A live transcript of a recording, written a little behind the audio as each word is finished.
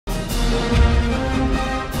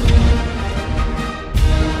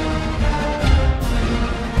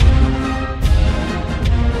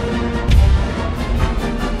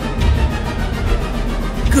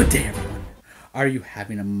Are you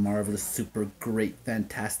having a marvelous, super great,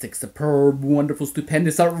 fantastic, superb, wonderful,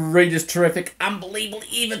 stupendous, outrageous, terrific, unbelievable,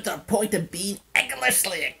 even to the point of being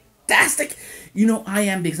Englishly fantastic? You know I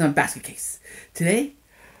am because I'm a basket case. Today,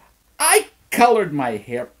 I colored my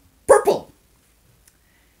hair purple.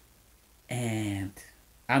 And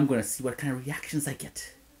I'm going to see what kind of reactions I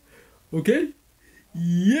get. Okay?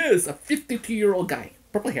 Yes, a 52-year-old guy.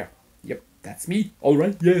 Purple hair. Yep, that's me. All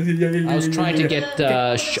right. Yeah. I was trying to get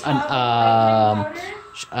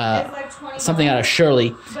something out of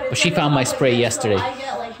Shirley, but she found my spray yesterday.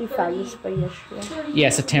 She found your spray yesterday? Yeah,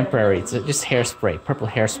 it's a temporary. It's just hairspray, purple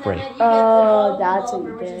hairspray. Oh, that's what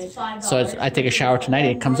you did. So I take a shower tonight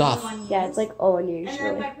and it comes off. Yeah, it's like all in here. You should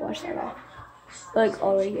really wash that off. Like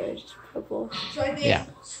all right here is just purple. Yeah.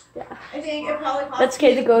 That's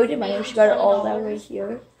okay to go to my hair. She got it all down right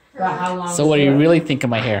here. So what do you really think of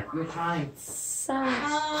my hair?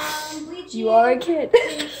 You are a kid.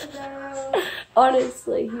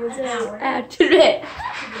 Honestly, he was an accident.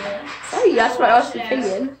 Sorry, that's my honest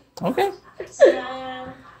opinion. Okay.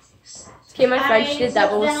 Okay, my friend, she did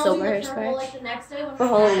that one with silver hairspray for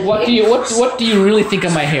Halloween. What do you really think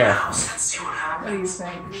of my hair? What do you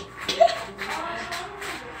think?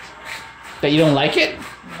 That you don't like it?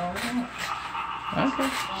 Okay.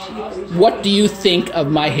 What do you think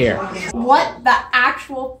of my hair? What the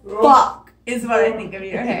actual fuck is what I think of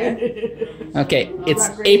your hair? Okay, it's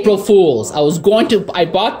April Fool's. I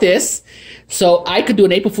bought this so I could do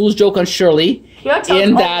an April Fool's joke on Shirley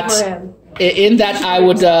in that I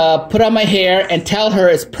would put on my hair and tell her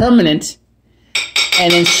it's permanent,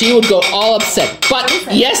 and then she would go all upset. But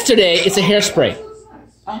yesterday, it's a hairspray.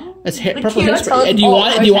 It's purple hairspray. And do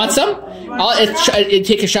you want some? It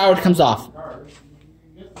take a shower, it comes off.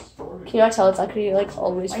 Can you not tell it's actually like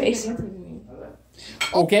always face?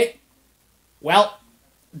 Okay. Well,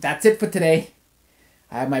 that's it for today.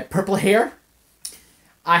 I have my purple hair.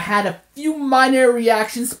 I had a few minor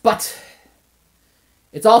reactions, but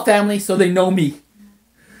it's all family, so they know me.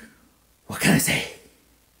 What can I say?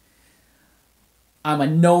 I'm a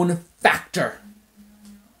known factor.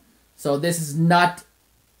 So this is not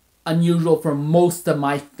unusual for most of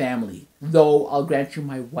my family. Though I'll grant you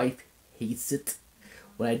my wife hates it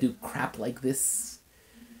when I do crap like this.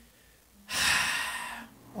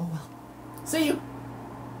 Oh well. See you.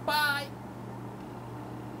 Bye.